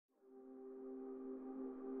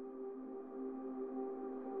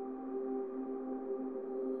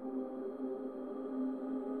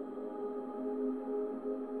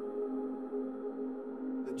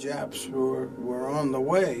Japs were on the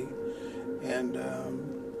way, and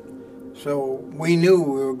so we knew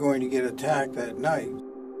we were going to get attacked that night.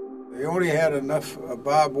 They only had enough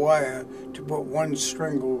barbed wire to put one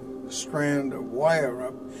strand of wire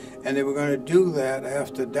up, and they were going to do that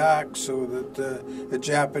after dark so that the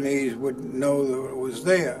Japanese wouldn't know that it was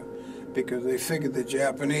there, because they figured the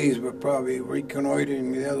Japanese were probably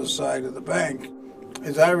reconnoitering the other side of the bank.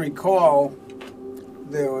 As I recall,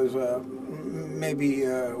 there was maybe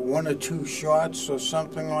one or two shots or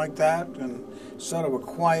something like that, and sort of a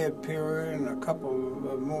quiet period and a couple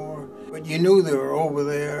more. But you knew they were over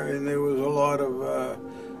there, and there was a lot of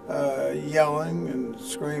yelling and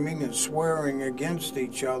screaming and swearing against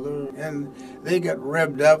each other. And they got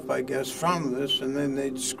revved up, I guess, from this, and then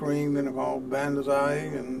they'd scream and call banzai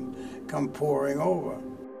and come pouring over.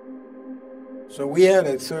 So we had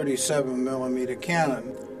a 37-millimeter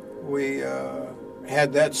cannon. We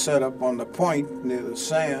had that set up on the point near the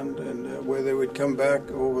sand, and where they would come back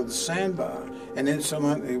over the sandbar. And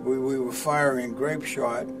incidentally, we were firing grape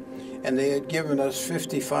shot, and they had given us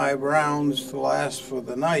 55 rounds to last for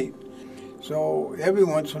the night. So every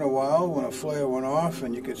once in a while, when a flare went off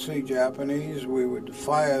and you could see Japanese, we would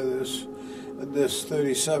fire this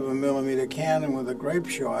 37-millimeter cannon with a grape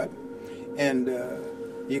shot, and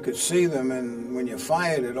you could see them, and when you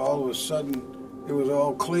fired it, all of a sudden it was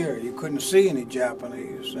all clear. You couldn't see any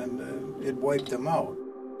Japanese, and it wiped them out.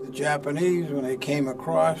 The Japanese, when they came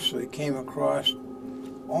across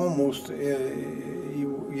almost,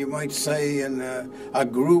 you might say, in a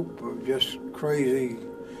group of just crazy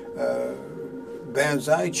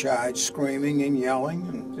banzai charge, screaming and yelling,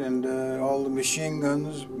 and all the machine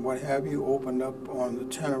guns, what have you, opened up on the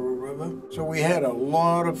Tenerife River. So we had a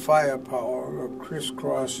lot of firepower of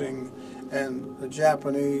crisscrossing, and the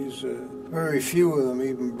Japanese, very few of them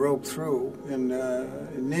even broke through. And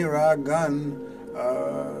near our gun,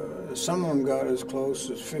 some of them got as close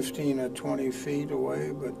as 15 or 20 feet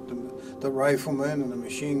away, but the riflemen and the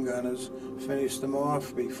machine gunners finished them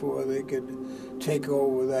off before they could take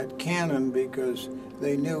over that cannon, because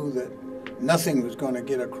they knew that nothing was going to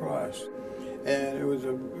get across. And it was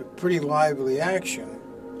a pretty lively action.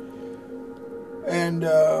 And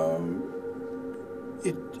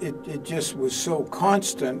it just was so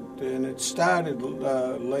constant, and it started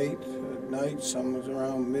late at night. Some was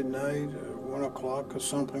around midnight or 1 o'clock or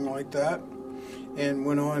something like that, and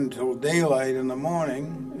went on until daylight in the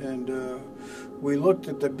morning. And we looked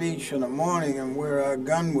at the beach in the morning, and where our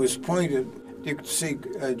gun was pointed, you could see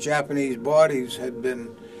Japanese bodies had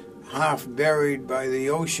been half buried by the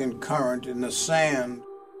ocean current in the sand.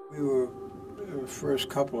 We were the first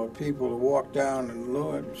couple of people to walk down and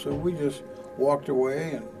look, so we just walked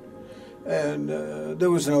away, and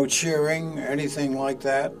there was no cheering, anything like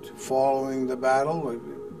that, following the battle.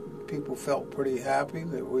 People felt pretty happy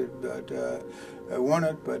that we'd won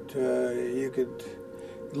it, but you could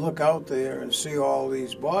look out there and see all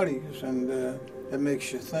these bodies, and it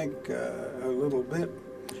makes you think a little bit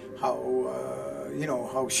how,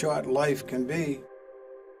 how short life can be.